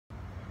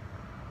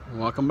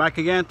Welcome back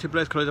again to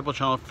Playdays Collectibles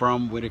channel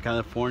from Whittier,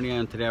 California,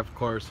 and today of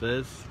course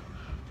is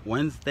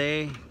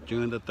Wednesday,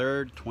 June the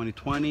 3rd,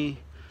 2020.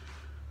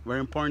 Very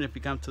important, if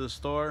you come to the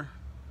store,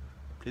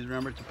 please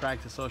remember to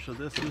practice social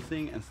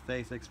distancing and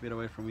stay 6 feet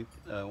away from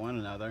one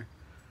another.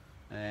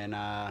 And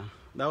that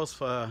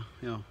was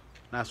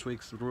last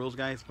week's rules,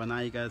 guys, but now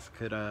you guys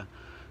could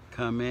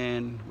come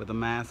in with a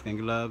mask and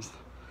gloves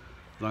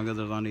as long as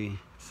there's only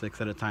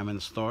 6 at a time in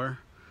the store.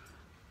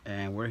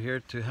 And we're here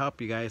to help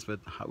you guys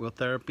with Hot Wheel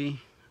therapy.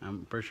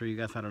 I'm pretty sure you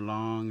guys had a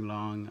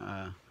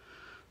long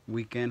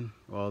weekend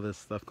with all this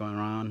stuff going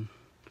on,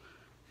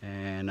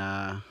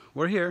 and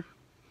we're here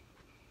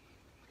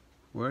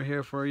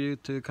for you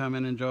to come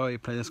and enjoy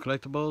Playdays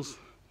Collectibles.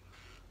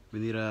 We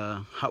need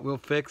a Hot Wheel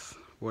fix,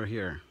 we're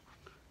here.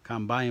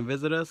 Come by and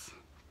visit us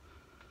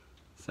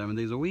 7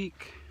 days a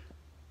week.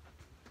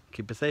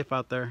 Keep it safe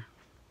out there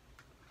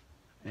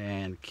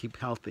and keep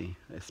healthy,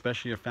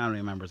 especially your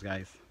family members,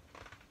 guys.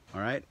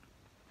 All right,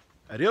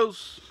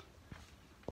 adios.